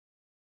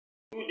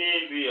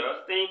day,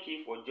 viewers. Thank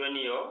you for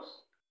joining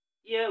us.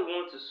 Here we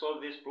want to solve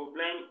this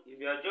problem. If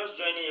you are just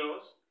joining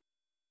us,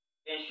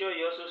 ensure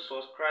you also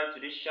subscribe to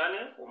this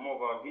channel for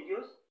more of our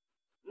videos.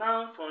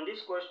 Now, from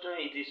this question,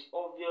 it is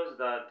obvious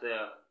that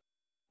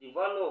the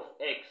value of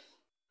x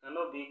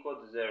cannot be equal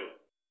to 0.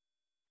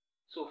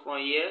 So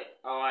from here,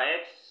 our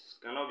x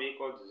cannot be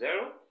equal to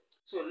 0.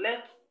 So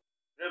let's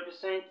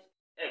represent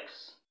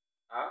x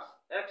as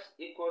x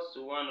equals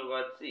to 1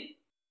 over t.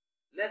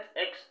 Let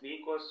x be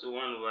equals to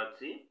 1 over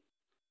t.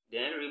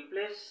 Then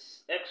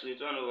replace x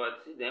with 1 over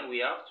t. Then we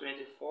have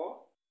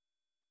 24.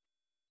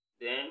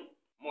 Then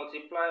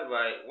multiply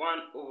by 1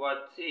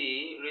 over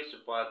t raised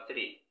to power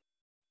 3.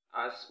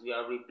 As we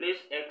have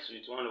replaced x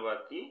with 1 over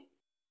t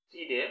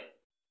there.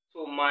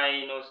 So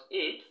minus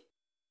 8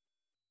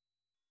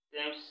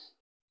 times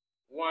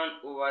 1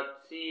 over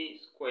t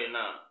squared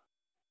now.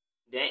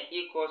 Then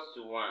equals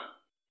to 1.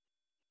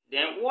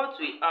 Then what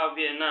we have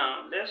here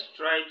now, let's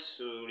try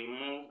to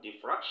remove the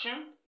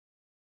fraction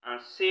and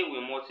say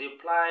we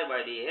multiply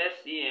by the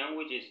LCM,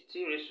 which is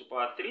t raised to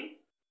power 3.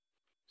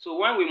 So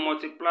when we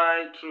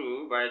multiply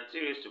through by t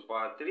raised to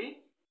power 3,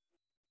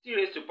 t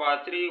raised to power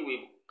 3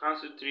 we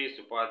cancel 3 raised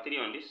to power 3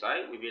 on this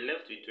side, we'll be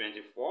left with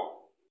 24.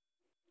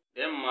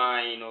 Then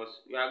minus,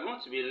 we are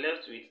going to be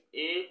left with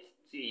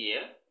 8t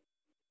here.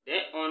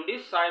 Then on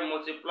this side,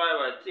 multiply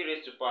by t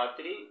raised to power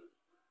 3,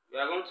 we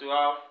are going to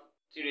have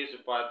t raised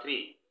to power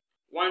 3.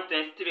 1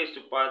 times t raised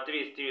to power 3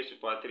 is t raised to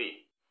power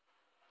 3.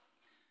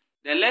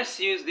 Then let's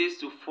use this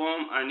to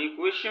form an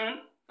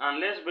equation, and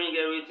let's bring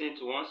everything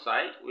to one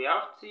side. We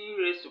have t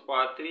raised to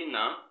power 3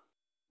 now.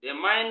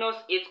 Then minus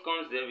 8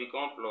 comes there,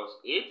 become plus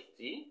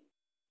 8t.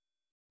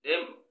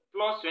 Then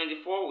plus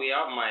 24, we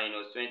have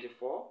minus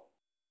 24.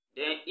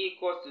 Then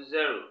equals to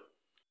 0.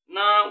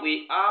 Now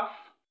we have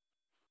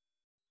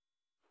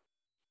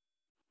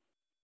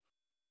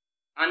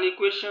an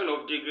equation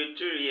of degree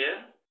 3 here,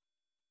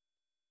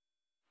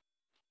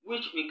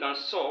 which we can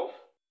solve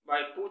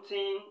by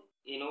putting,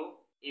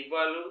 a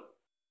value.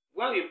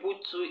 When we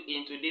put 2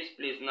 into this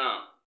place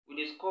now,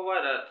 we discover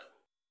that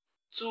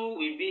 2 will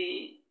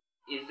be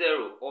a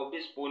 0 of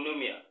this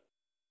polynomial.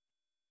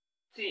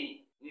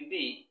 T will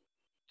be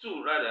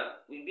 2 rather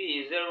will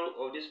be a 0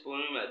 of this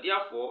polynomial.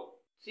 Therefore,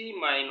 t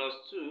minus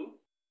 2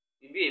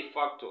 will be a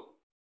factor.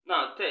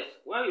 Now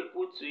test. When we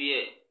put 2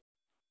 here,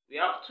 we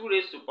have 2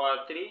 raised to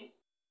power 3.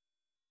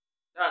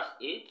 That's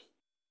 8.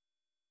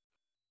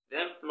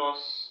 Then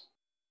plus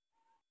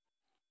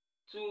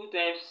 2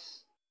 times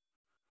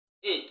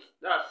 8.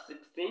 That's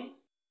 16.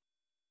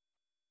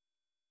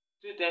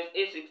 2 times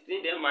 8,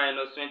 16. Then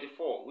minus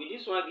 24. Will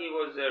this one give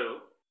us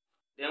 0?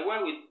 Then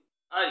when we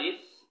add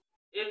it,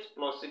 8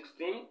 plus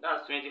 16,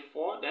 that's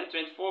 24. Then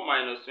 24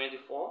 minus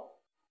 24,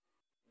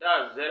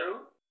 that's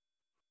 0.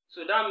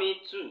 So that means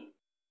 2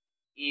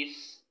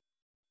 is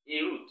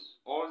a root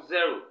or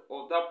 0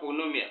 of that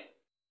polynomial.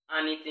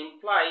 And it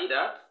implies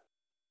that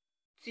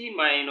t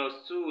minus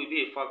 2 will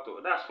be a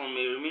factor. That's from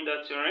a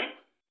remainder theorem.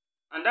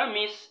 And that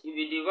means if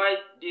we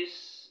divide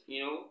this,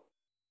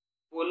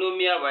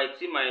 polynomial by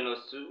t minus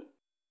 2,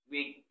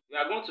 we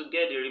are going to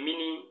get the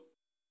remaining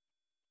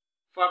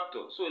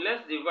factor. So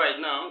let's divide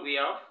now. We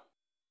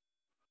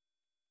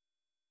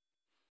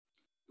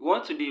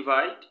want to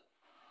divide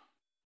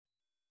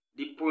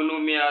the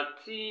polynomial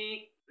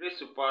t raised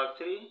to power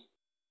 3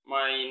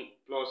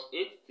 plus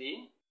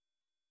 8t,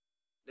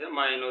 then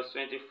minus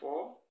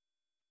 24,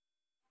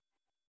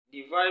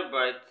 divide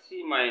by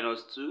t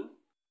minus 2.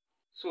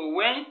 So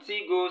when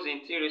t goes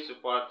in t raised to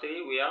power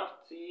 3, we have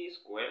t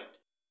squared.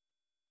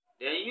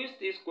 Then use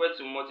t squared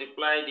to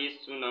multiply these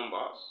two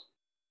numbers.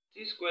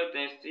 T squared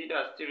times t,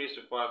 that's t raised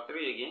to power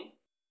 3 again.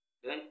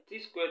 Then t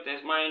squared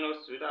times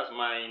minus 2, that's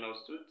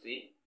minus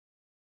 2t.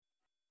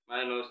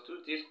 Minus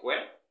 2t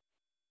squared.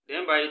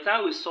 Then by the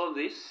time we solve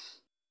this,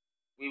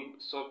 we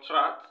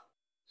subtract.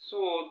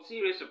 So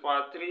t raised to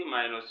power 3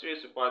 minus t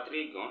raised to power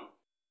 3 gone.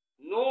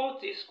 No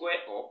t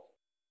squared up.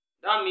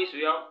 That means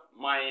we have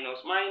minus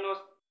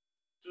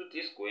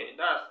 2t squared.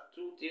 That's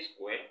 2t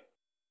squared.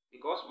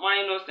 Because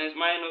minus times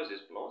minus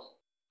is plus.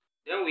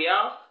 Then we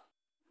have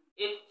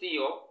 8t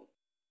up.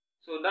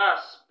 So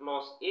that's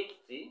plus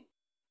 8t.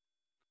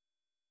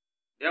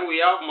 Then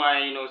we have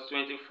minus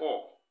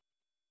 24.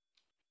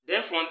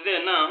 Then from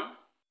there now,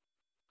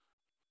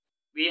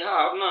 we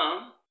have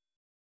now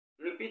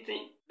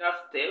repeating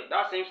that step,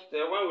 that same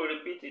step. When we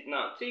repeat it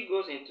now, t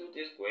goes into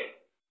t squared.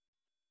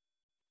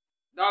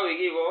 That will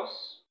give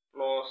us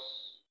plus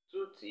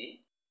 2t.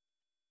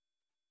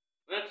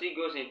 When t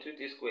goes into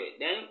t squared,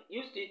 then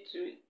use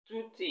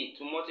 2t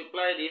to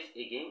multiply this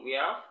again. We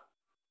have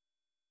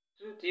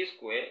 2t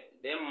squared,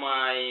 then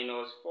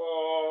minus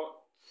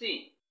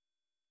 4t.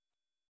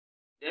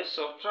 Then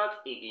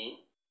subtract again.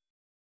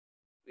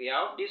 We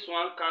have this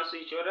one cancel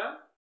each other.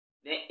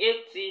 Then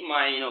 8t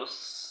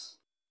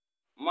minus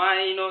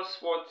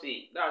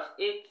 40. That's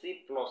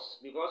 8t plus,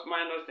 because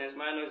minus times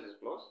minus is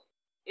plus.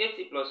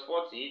 8t plus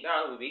 40,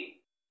 that will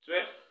be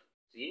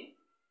 12t.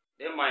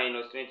 Then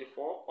minus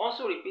 24.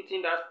 Also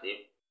repeating that step.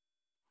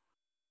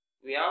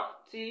 We have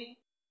t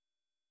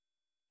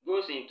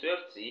goes in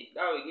 12t,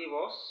 that will give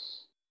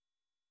us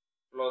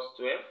plus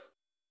 12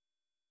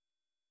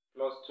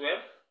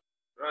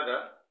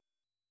 rather.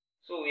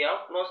 So we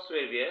have plus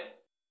 12 here.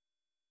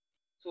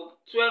 So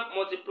 12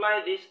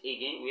 multiply this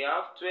again, we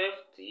have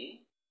 12t,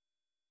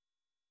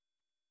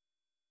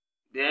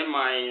 then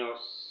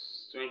minus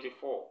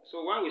 24.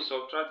 So when we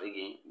subtract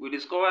again, we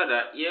discover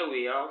that here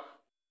we have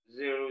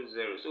 0,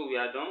 0. So we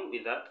are done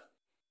with that.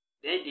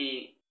 Then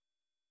the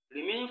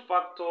remaining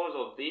factors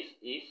of this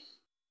is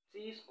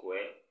t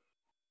squared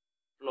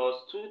plus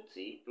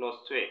 2t plus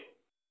 12.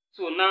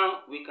 So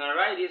now we can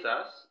write this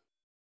as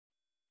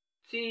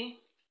t,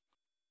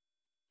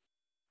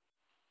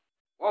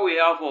 what we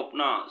have up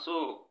now.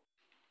 So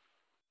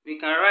we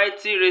can write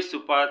t raised to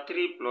power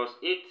 3 plus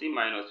 8t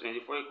minus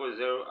 24 equals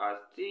 0 as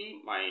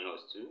t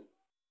minus 2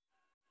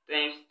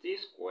 times t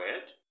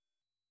squared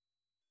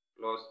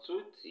plus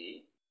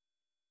 2t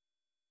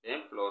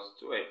then plus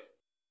 12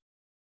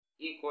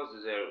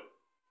 equals 0.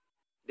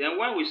 Then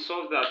when we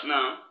solve that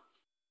now,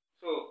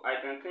 so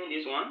I can clean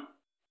this one.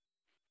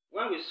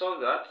 When we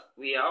solve that,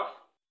 we have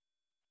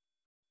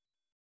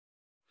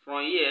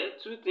from here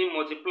 2 things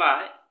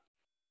multiply.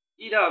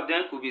 Either of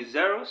them could be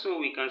 0, so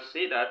we can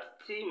say that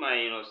t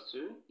minus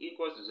 2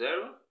 equals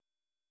 0.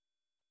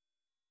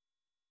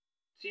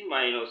 T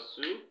minus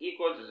 2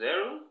 equals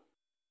 0.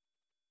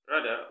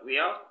 Rather, we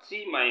have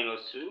t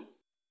minus 2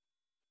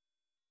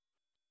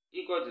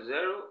 equals to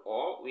 0,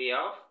 or we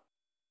have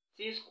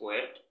t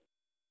squared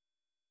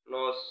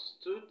plus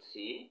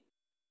 2t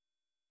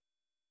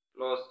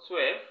plus 12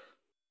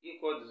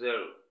 equals 0.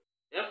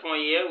 Then from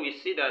here, we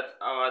see that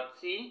our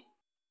t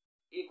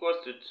equals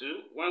to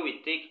 2 when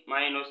we take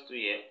minus 2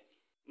 here.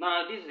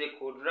 Now, this is a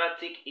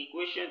quadratic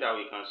equation that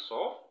we can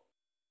solve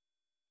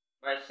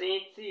by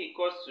saying t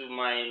equals to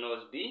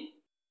minus b,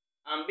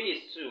 and b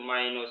is 2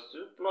 minus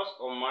 2 plus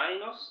or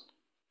minus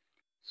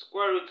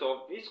square root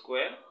of b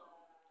squared,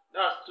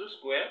 that's 2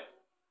 squared,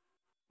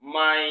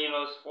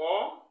 minus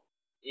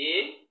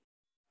 4a,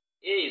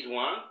 a is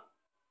 1,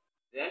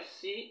 then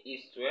c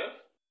is 12,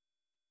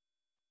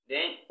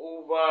 then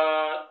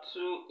over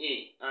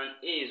 2a, and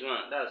a is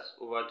 1, that's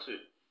over 2.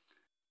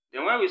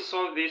 Then when we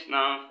solve this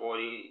now for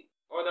the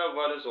other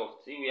values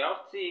of t, we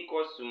have t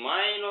equals to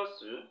minus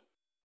 2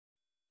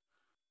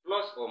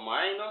 plus or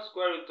minus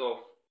square root of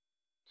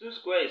 2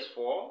 squared is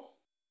 4.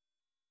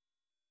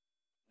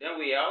 Then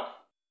we have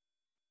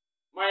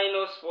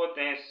minus 4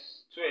 times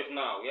 12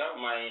 now. We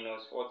have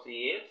minus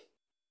 48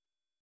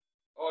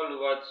 all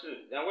over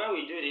 2. Then when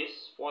we do this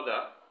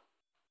further,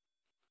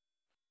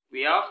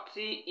 we have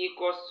t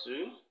equals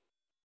to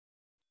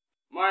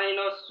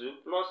minus 2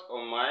 plus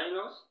or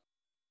minus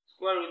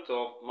square root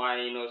of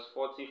minus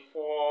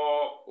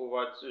 44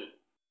 over 2.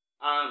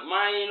 And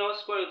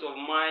minus square root of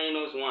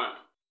minus 1.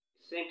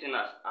 Same thing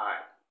as I.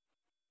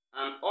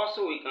 And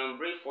also we can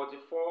break 44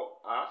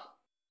 as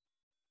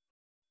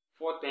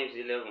 4 times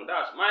 11.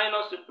 That's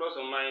minus 2 plus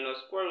or minus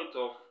square root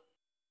of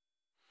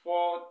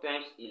 4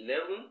 times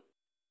 11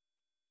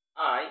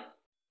 I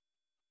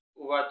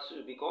over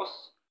 2, because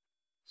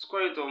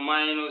square root of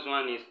minus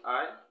 1 is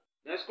I.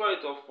 Then square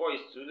root of 4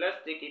 is 2.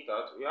 Let's take it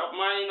out. We have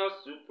minus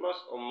 2 plus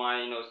or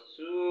minus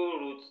 2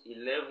 root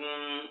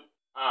 11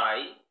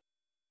 I,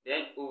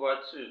 then over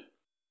 2.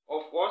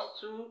 Of course,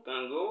 2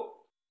 can go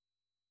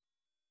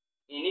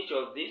in each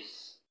of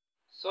these,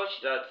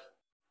 such that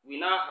we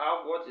now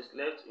have what is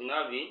left. We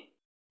now be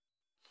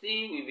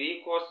t will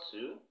be equals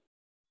to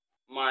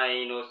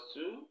minus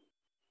 2.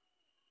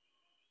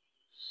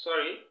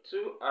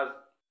 2 as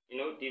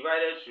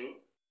divided through.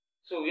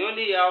 So we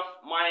only have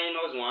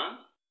minus 1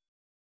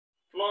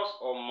 plus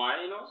or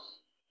minus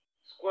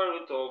square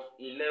root of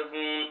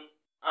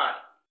 11i,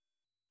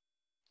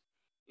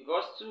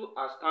 because 2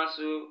 has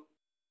cancelled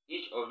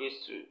each of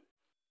these two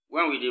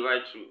when we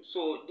divide through.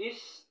 So this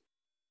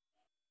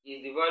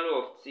is the value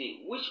of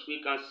t, which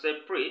we can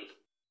separate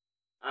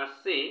and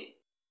say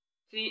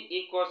t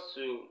equals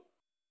to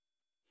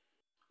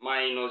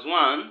minus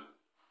 1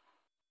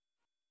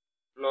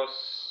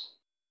 plus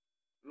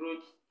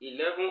root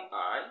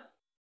 11i,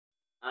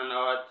 and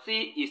our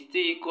t is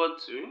t equal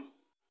to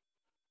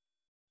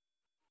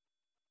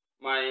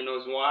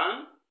minus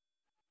 1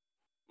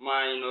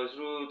 minus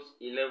root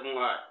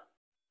 11i.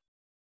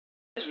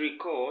 Let's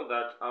recall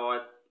that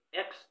our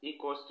x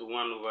equals to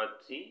 1 over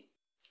t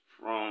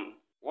from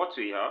what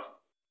we have.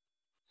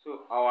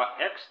 So our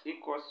x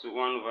equals to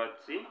 1 over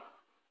t,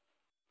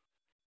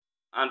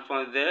 and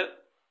from there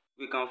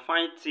we can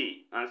find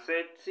t and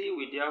say t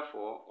will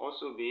therefore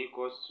also be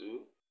equals to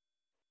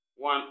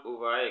 1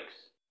 over x.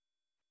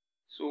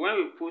 So when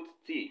we put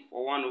t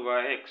for 1 over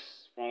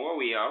x from what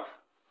we have,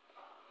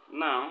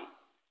 now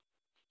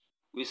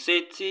we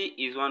say t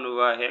is 1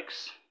 over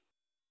x.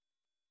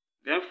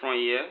 Then from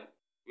here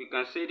we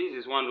can say this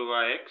is 1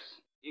 over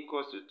x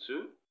equals to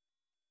 2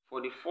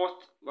 for the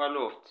first value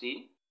of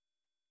t.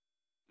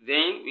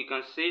 Then we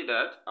can say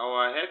that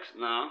our x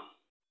now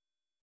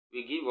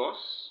will give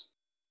us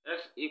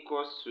x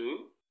equals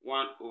to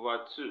 1 over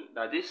 2.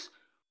 That is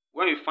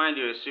when we find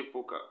the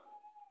reciprocal.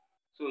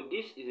 So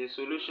this is a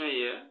solution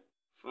here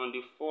from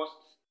the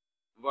first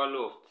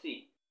value of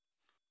t.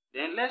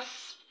 Then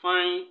let's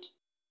find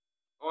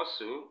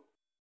also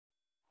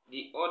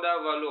the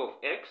other value of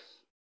x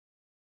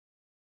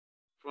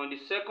from the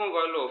second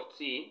value of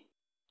t.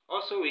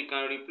 Also, we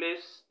can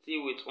replace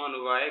t with 1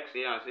 over x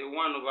here and say 1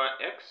 over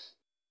x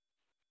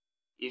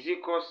is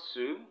equals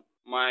to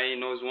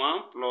minus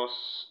 1 plus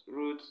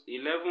root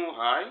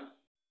 11i.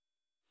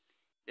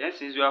 Then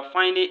since we are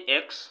finding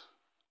x,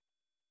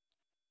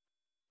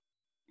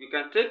 we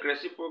can take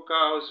reciprocal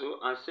also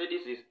and say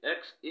this is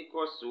x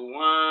equals to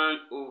 1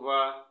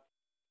 over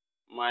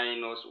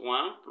minus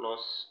 1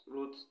 plus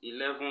root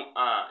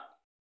 11i.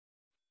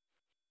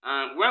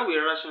 And when we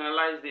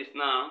rationalize this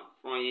now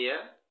from here,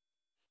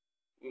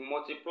 we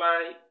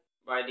multiply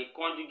by the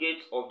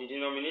conjugate of the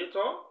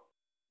denominator.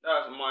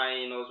 That's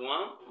minus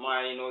 1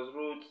 minus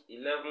root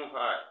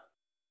 11i.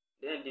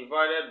 Then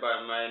divided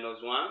by minus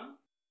 1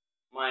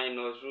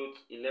 minus root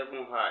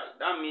 11i.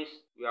 That means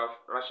we have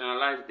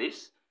rationalized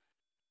this.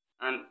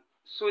 And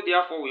so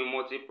therefore we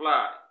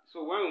multiply.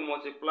 So when we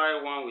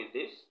multiply 1 with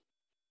this,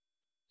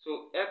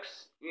 so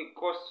x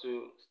equals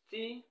to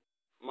t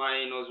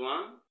minus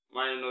 1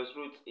 minus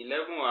root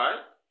 11i.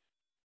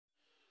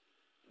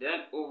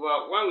 Then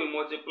over, when we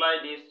multiply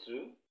these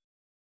two,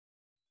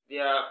 they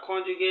are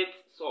conjugate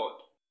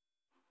sort.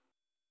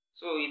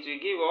 So it will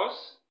give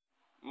us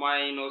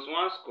minus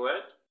 1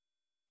 squared,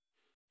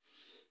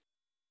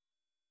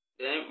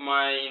 then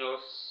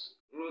minus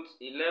root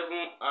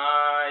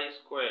 11i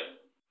squared.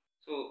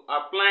 So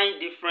applying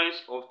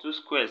difference of two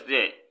squares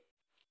there.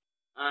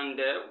 And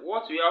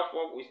what we have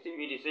for will still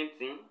be the same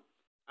thing.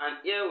 And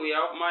here we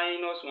have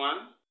minus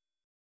 1.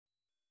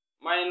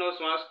 Minus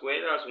 1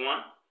 squared, that's 1.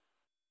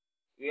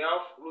 We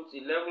have root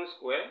 11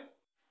 squared.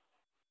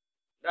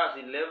 That's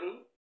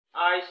 11.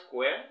 I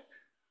squared.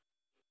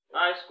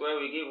 I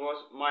squared will give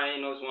us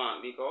minus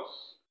 1 because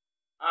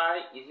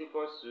I is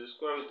equals to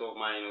square root of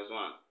minus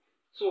 1.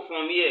 So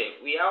from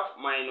here, we have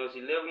minus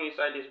 11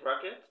 inside this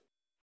bracket.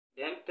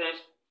 Then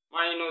times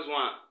minus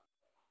 1.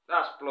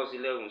 That's plus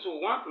 11. So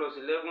 1 plus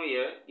 11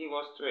 here give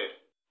us 12.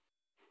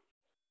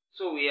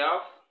 So we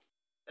have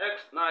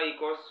x now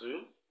equals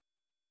to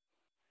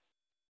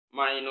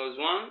minus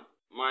 1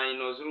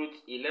 minus root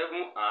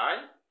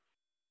 11i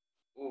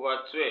over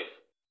 12.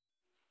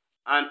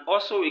 And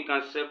also we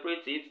can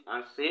separate it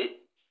and say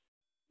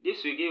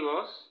this will give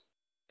us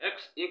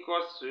x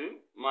equals to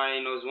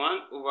minus 1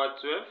 over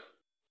 12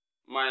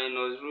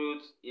 minus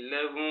root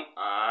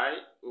 11i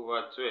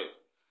over 12.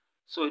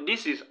 So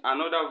this is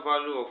another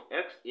value of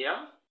x here.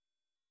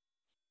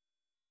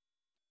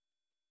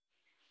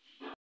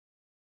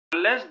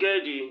 And let's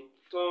get the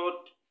third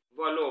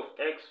value of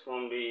x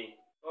from the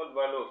third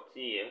value of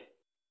t here.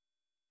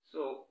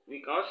 So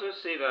we can also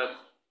say that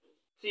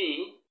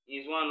t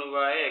is 1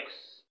 over x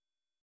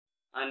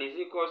and is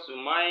equals to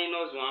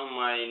minus 1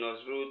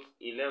 minus root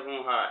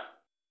 11i.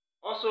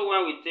 Also,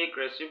 when we take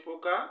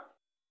reciprocal,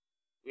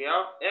 we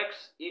have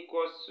x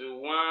equals to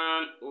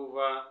 1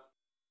 over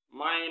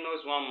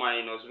minus 1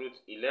 minus root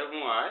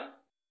 11i.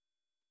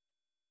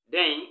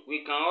 Then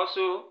we can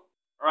also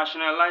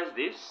rationalize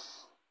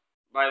this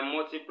by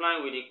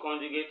multiplying with the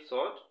conjugate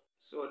sort.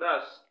 So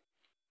that's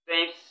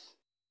times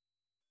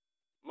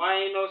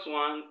minus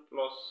 1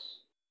 plus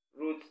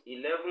root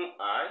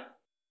 11i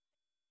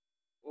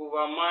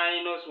over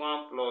minus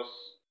 1 plus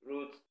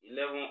root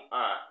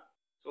 11i.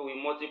 So we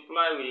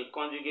multiply with the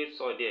conjugate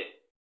sort there.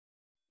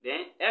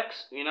 Then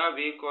x will now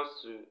be equals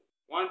to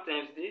 1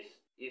 times this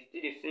is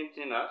still the same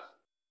thing as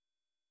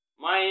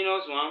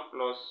minus 1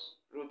 plus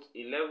root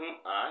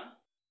 11i.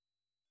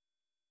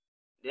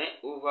 Then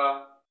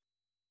over,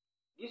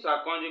 these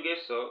are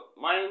conjugate sort,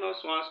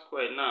 minus 1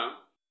 squared now.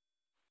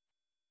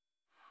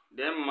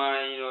 Then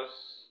minus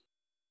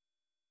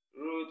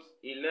root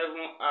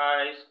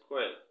 11i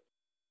squared.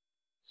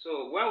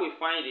 So when we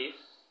find this,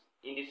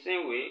 in the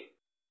same way,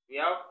 we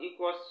have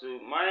equals to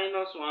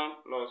minus 1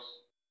 plus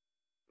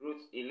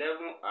root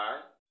 11i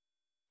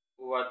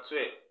over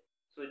 12.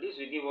 So this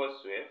will give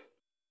us 12.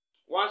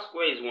 1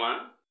 square is 1.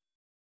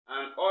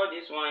 And all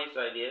this 1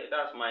 inside here,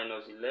 that's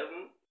minus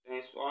 11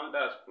 times 1,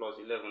 that's plus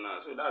 11 now.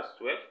 So that's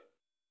 12.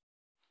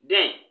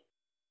 Then,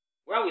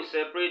 when we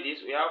separate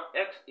this, we have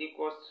x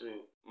equals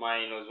to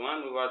minus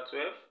 1 over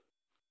 12.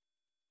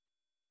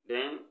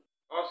 Then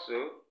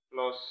also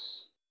plus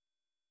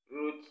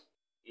root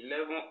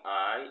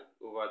 11i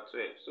over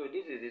 12. So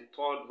this is the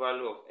third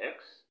value of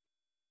x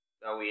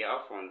that we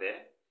have from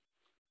there.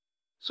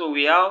 So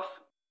we have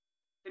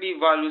 3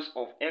 values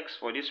of x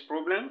for this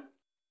problem,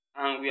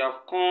 and we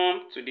have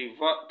come to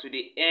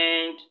the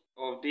end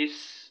of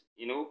this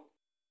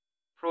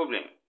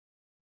problem.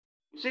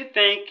 We say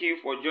thank you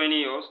for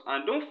joining us,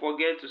 and don't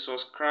forget to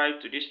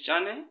subscribe to this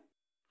channel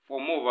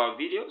for more of our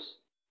videos.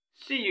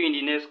 See you in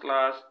the next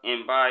class,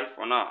 and bye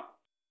for now.